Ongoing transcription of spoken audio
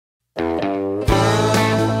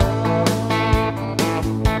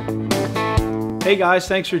Hey guys,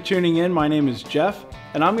 thanks for tuning in. My name is Jeff,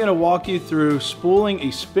 and I'm going to walk you through spooling a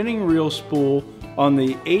spinning reel spool on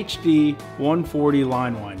the HD140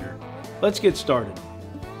 Linewinder. Let's get started.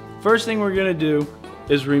 First thing we're going to do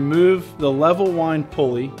is remove the level wind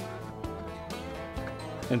pulley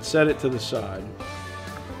and set it to the side,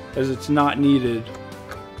 as it's not needed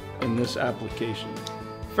in this application.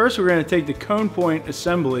 First, we're going to take the cone point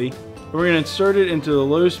assembly and we're going to insert it into the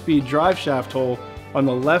low speed drive shaft hole on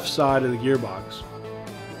the left side of the gearbox.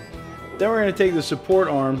 Then we're going to take the support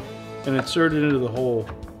arm and insert it into the hole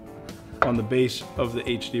on the base of the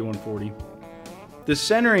HD140. The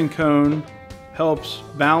centering cone helps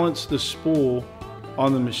balance the spool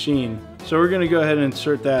on the machine, so we're going to go ahead and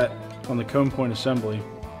insert that on the cone point assembly.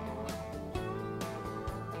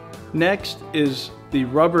 Next is the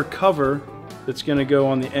rubber cover that's going to go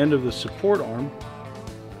on the end of the support arm.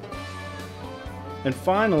 And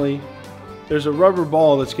finally, there's a rubber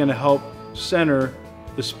ball that's going to help center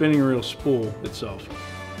the spinning reel spool itself.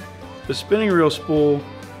 The spinning reel spool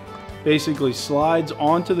basically slides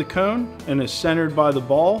onto the cone and is centered by the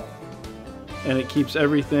ball, and it keeps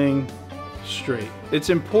everything straight. It's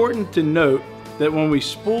important to note that when we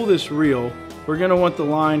spool this reel, we're going to want the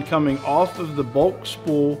line coming off of the bulk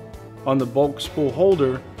spool on the bulk spool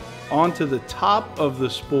holder onto the top of the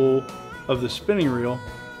spool of the spinning reel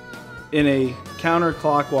in a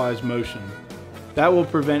counterclockwise motion. That will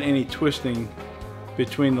prevent any twisting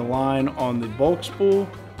between the line on the bulk spool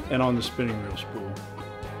and on the spinning reel spool.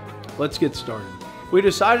 Let's get started. We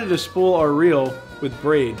decided to spool our reel with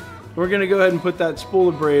braid. We're going to go ahead and put that spool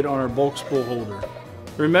of braid on our bulk spool holder.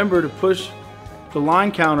 Remember to push the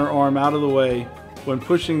line counter arm out of the way when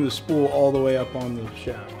pushing the spool all the way up on the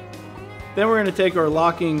shaft. Then we're going to take our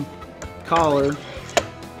locking collar,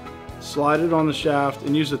 slide it on the shaft,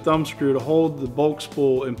 and use a thumb screw to hold the bulk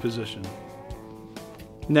spool in position.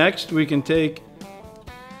 Next, we can take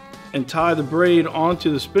and tie the braid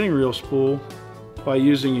onto the spinning reel spool by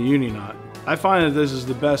using a uni knot. I find that this is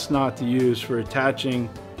the best knot to use for attaching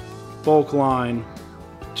bulk line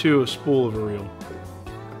to a spool of a reel.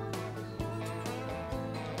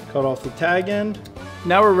 Cut off the tag end.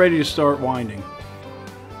 Now we're ready to start winding.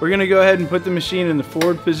 We're going to go ahead and put the machine in the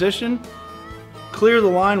forward position, clear the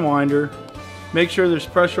line winder, make sure there's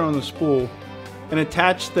pressure on the spool, and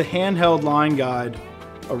attach the handheld line guide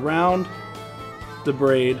around the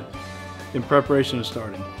braid in preparation of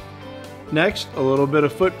starting. Next, a little bit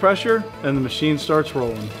of foot pressure and the machine starts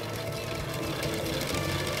rolling.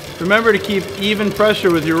 Remember to keep even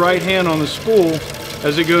pressure with your right hand on the spool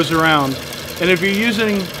as it goes around. And if you're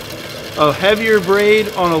using a heavier braid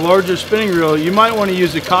on a larger spinning reel, you might want to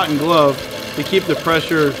use a cotton glove to keep the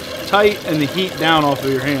pressure tight and the heat down off of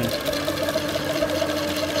your hands.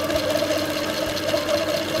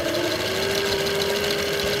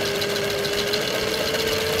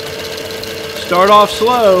 Start off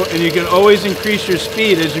slow, and you can always increase your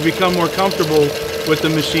speed as you become more comfortable with the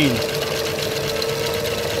machine.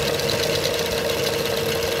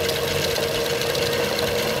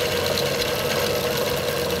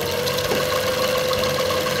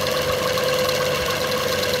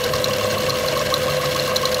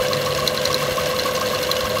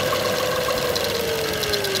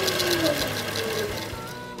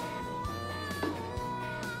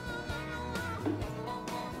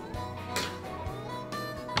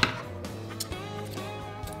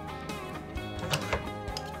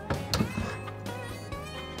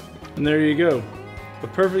 And there you go, a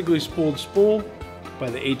perfectly spooled spool by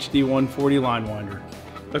the HD140 Linewinder.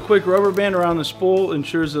 A quick rubber band around the spool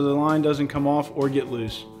ensures that the line doesn't come off or get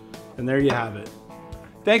loose. And there you have it.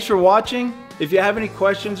 Thanks for watching. If you have any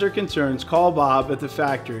questions or concerns, call Bob at the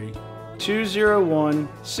factory,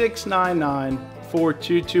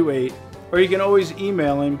 201-699-4228, or you can always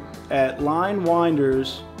email him at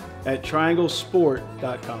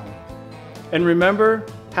linewinders@trianglesport.com. And remember,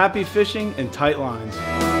 happy fishing and tight lines.